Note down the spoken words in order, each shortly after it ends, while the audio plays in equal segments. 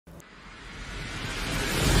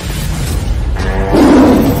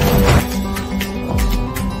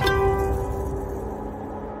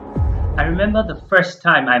remember the first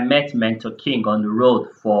time I met Mentor King on the road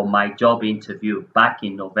for my job interview back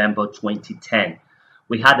in November 2010.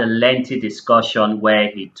 We had a lengthy discussion where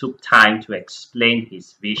he took time to explain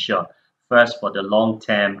his vision, first for the long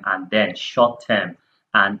term and then short term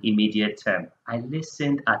and immediate term. I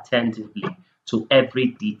listened attentively to every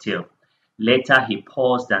detail. Later, he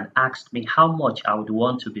paused and asked me how much I would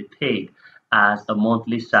want to be paid as a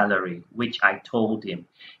monthly salary, which I told him.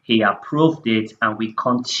 He approved it and we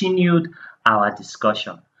continued our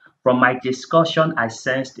discussion. From my discussion, I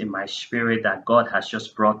sensed in my spirit that God has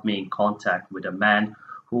just brought me in contact with a man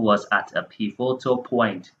who was at a pivotal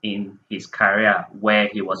point in his career where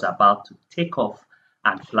he was about to take off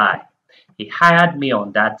and fly. He hired me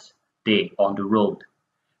on that day on the road.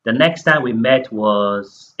 The next time we met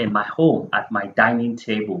was in my home at my dining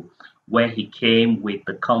table, where he came with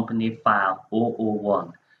the company file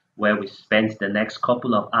 001, where we spent the next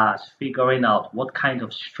couple of hours figuring out what kind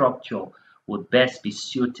of structure would best be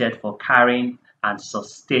suited for carrying and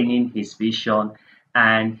sustaining his vision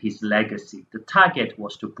and his legacy. The target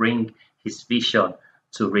was to bring his vision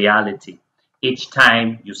to reality. Each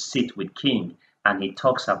time you sit with King and he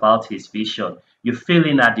talks about his vision, you feel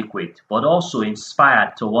inadequate, but also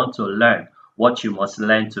inspired to want to learn what you must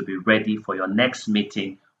learn to be ready for your next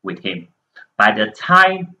meeting with him. By the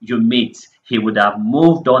time you meet, he would have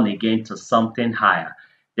moved on again to something higher.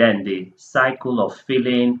 Then the cycle of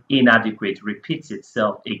feeling inadequate repeats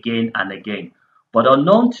itself again and again. But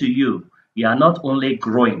unknown to you, you are not only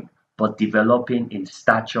growing, but developing in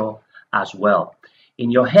stature as well.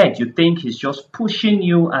 In your head, you think he's just pushing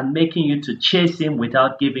you and making you to chase him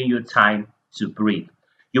without giving you time to breathe.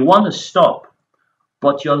 You want to stop,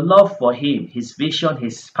 but your love for him, his vision,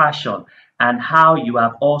 his passion, and how you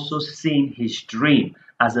have also seen his dream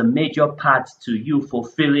as a major part to you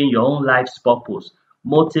fulfilling your own life's purpose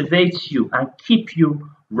motivates you and keep you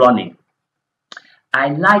running. I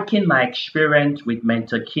liken my experience with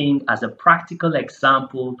Mentor King as a practical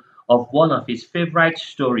example of one of his favorite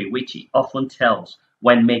stories, which he often tells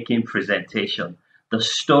when making presentation, the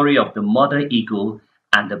story of the mother eagle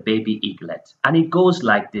and the baby eaglet. And it goes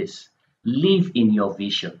like this: live in your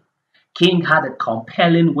vision. King had a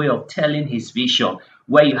compelling way of telling his vision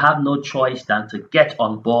where you have no choice than to get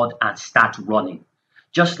on board and start running.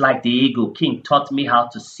 Just like the eagle, King taught me how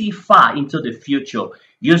to see far into the future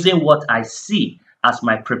using what I see as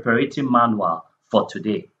my preparatory manual for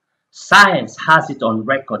today. Science has it on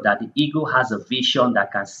record that the eagle has a vision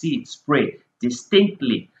that can see its prey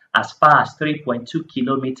distinctly as far as 3.2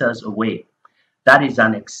 kilometers away. That is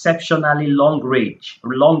an exceptionally long range.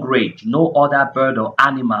 No other bird or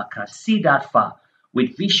animal can see that far.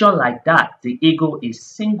 With vision like that, the eagle is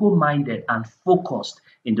single-minded and focused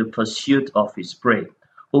in the pursuit of his prey.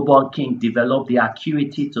 Ubong King developed the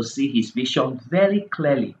acuity to see his vision very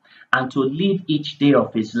clearly and to live each day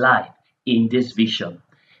of his life in this vision.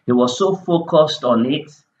 He was so focused on it.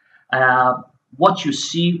 What you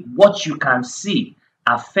see, what you can see,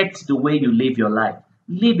 affects the way you live your life.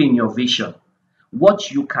 Live in your vision. What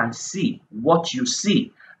you can see, what you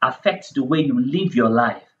see, affects the way you live your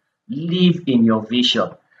life. Live in your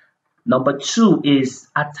vision. Number 2 is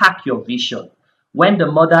attack your vision. When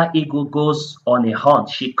the mother eagle goes on a hunt,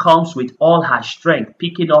 she comes with all her strength,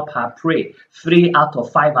 picking up her prey 3 out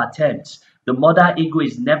of 5 attempts. The mother eagle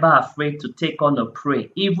is never afraid to take on a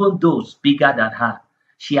prey, even those bigger than her.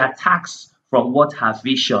 She attacks from what her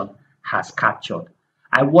vision has captured.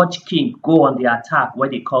 I watch King go on the attack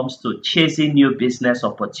when it comes to chasing new business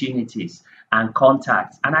opportunities and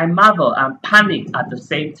contacts, and I marvel and panic at the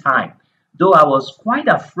same time. Though I was quite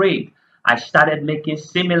afraid, I started making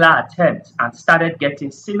similar attempts and started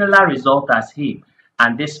getting similar results as him,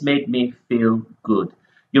 and this made me feel good.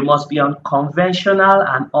 You must be unconventional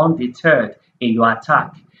and undeterred in your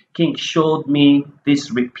attack. King showed me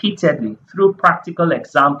this repeatedly through practical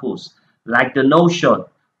examples, like the notion,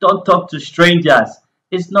 don't talk to strangers.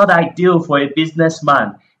 It's not ideal for a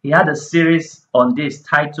businessman. He had a series on this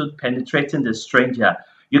titled Penetrating the Stranger.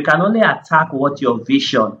 You can only attack what your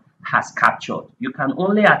vision has captured. You can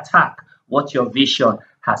only attack what your vision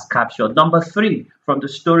has captured. Number 3, from the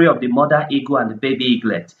story of the mother eagle and the baby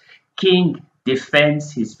eaglet, King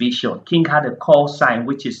defends his vision. King had a call sign,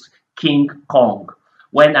 which is King Kong.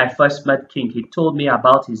 When I first met King, he told me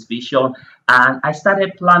about his vision, and I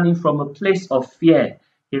started planning from a place of fear.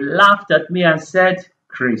 He laughed at me and said,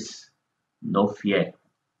 "Chris, no fear.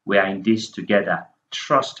 We are in this together.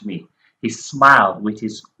 Trust me." He smiled with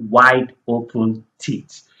his wide open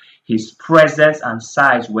teeth. His presence and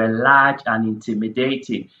size were large and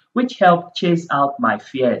intimidating, which helped chase out my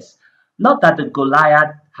fears. Not that the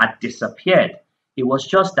Goliath had disappeared. It was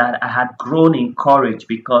just that I had grown in courage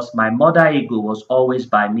because my mother eagle was always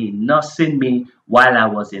by me, nursing me while I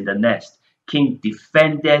was in the nest. King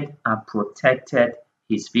defended and protected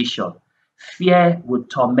his vision. Fear will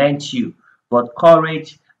torment you, but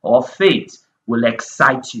courage or faith will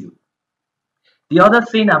excite you. The other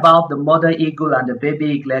thing about the mother eagle and the baby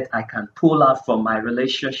eaglet I can pull out from my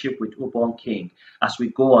relationship with Ubong King as we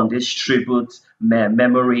go on this tribute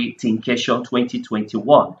memory Thinkation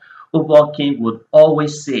 2021, Ubong King would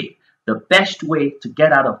always say the best way to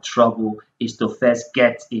get out of trouble is to first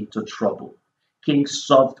get into trouble. King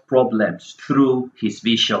solved problems through his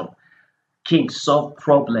vision. King solved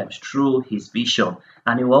problems through his vision.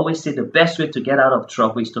 And he will always say the best way to get out of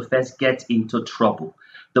trouble is to first get into trouble.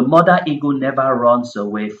 The mother eagle never runs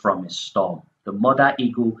away from a storm. The mother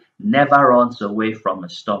eagle never runs away from a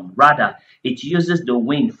storm. Rather, it uses the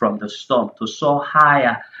wind from the storm to soar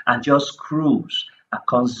higher and just cruise,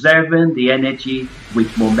 conserving the energy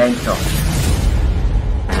with momentum.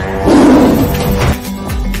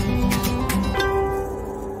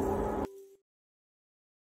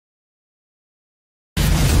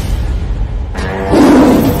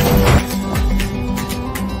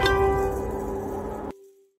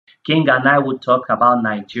 King and I would talk about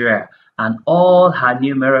Nigeria and all her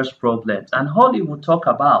numerous problems. And all he would talk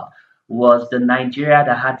about was the Nigeria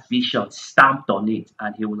that had vision stamped on it,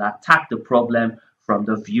 and he will attack the problem from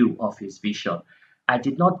the view of his vision. I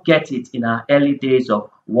did not get it in our early days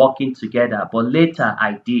of working together, but later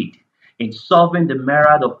I did. In solving the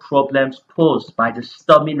myriad of problems posed by the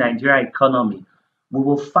stormy Nigeria economy, we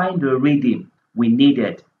will find the rhythm we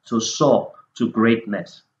needed to soar to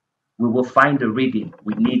greatness. We will find the rhythm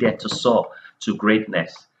we needed to soar to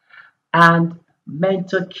greatness. And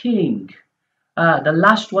Mentor King, the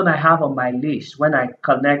last one I have on my list when I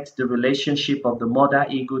connect the relationship of the mother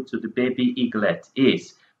eagle to the baby eaglet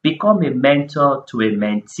is become a mentor to a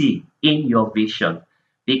mentee in your vision.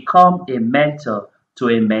 Become a mentor to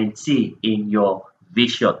a mentee in your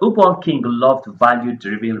vision. Ubong King loved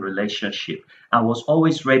value-driven relationship and was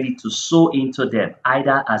always ready to sow into them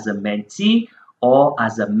either as a mentee or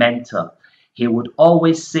as a mentor. He would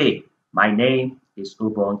always say, "My name is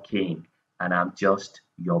Ubong King and I'm just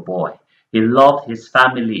your boy." He loved his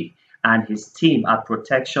family and his team at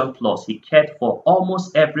Protection Plus. He cared for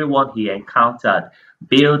almost everyone he encountered,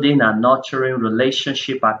 building and nurturing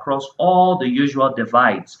relationship across all the usual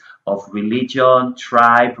divides of religion,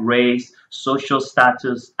 tribe, race, social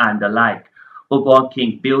status, and the like. Ubong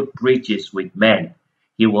King built bridges with men.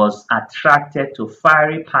 He was attracted to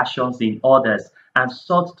fiery passions in others and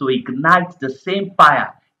sought to ignite the same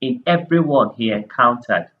fire in everyone he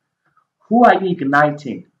encountered. Who are you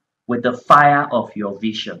igniting with the fire of your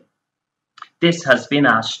vision? This has been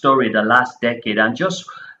our story the last decade, and just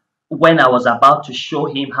when I was about to show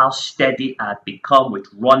him how steady I had become with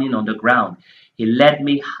running on the ground, he led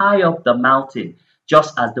me high up the mountain,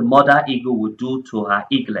 just as the mother eagle would do to her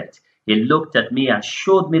eaglet. He looked at me and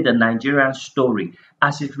showed me the Nigerian story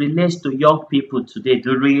as it relates to young people today.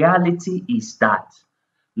 The reality is that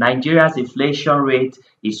Nigeria's inflation rate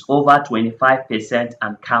is over 25%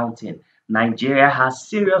 and counting. Nigeria has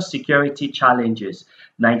serious security challenges.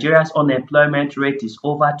 Nigeria's unemployment rate is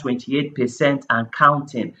over 28% and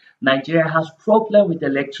counting. Nigeria has problem with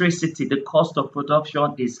electricity. The cost of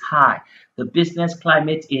production is high. The business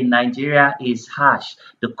climate in Nigeria is harsh.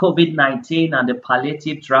 The COVID-19 and the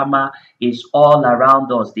palliative drama is all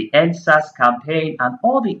around us. The NSAS campaign and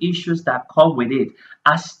all the issues that come with it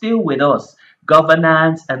are still with us.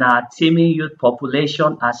 Governance and our teeming youth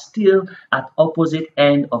population are still at opposite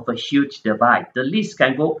end of a huge divide. The list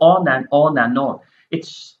can go on and on and on.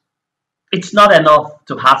 It's not enough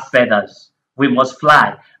to have feathers. We must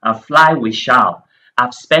fly, and fly we shall.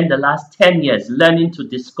 I've spent the last 10 years learning to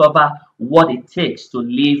discover what it takes to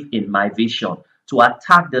live in my vision, to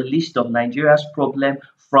attack the list of Nigeria's problems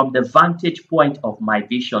from the vantage point of my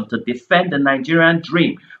vision, to defend the Nigerian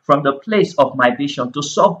dream from the place of my vision, to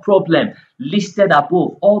solve problems listed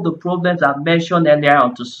above, all the problems I've mentioned earlier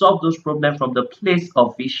on, to solve those problems from the place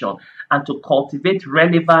of vision, and to cultivate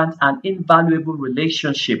relevant and invaluable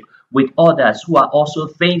relationship with others who are also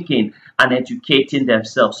thinking and educating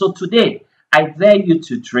themselves. So today, I dare you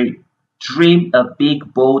to dream. Dream a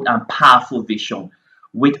big, bold, and powerful vision.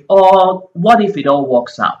 What if it all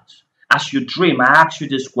works out? As you dream, I ask you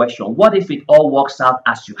this question: what if it all works out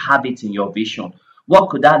as you have it in your vision? What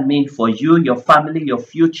could that mean for you, your family, your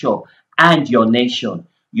future, and your nation?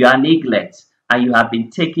 You are an eaglet, and you have been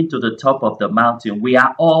taken to the top of the mountain. We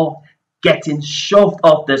are all getting shoved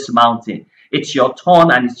off this mountain. It's your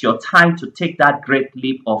turn, and it's your time to take that great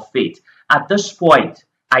leap of faith. At this point,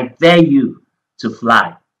 I dare you to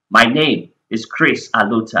fly. My name is Chris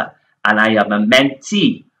Aluta, and I am a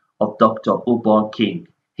mentee of Dr. Ubong King.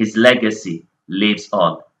 His legacy lives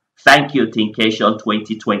on. Thank you, Thinkation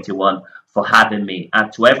 2021, for having me.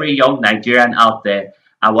 And to every young Nigerian out there,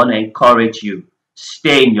 I want to encourage you,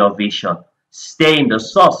 stay in your vision, stay in the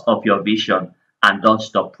source of your vision, and don't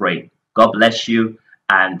stop praying. God bless you,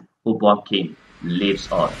 and Ubong King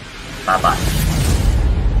lives on. Bye-bye.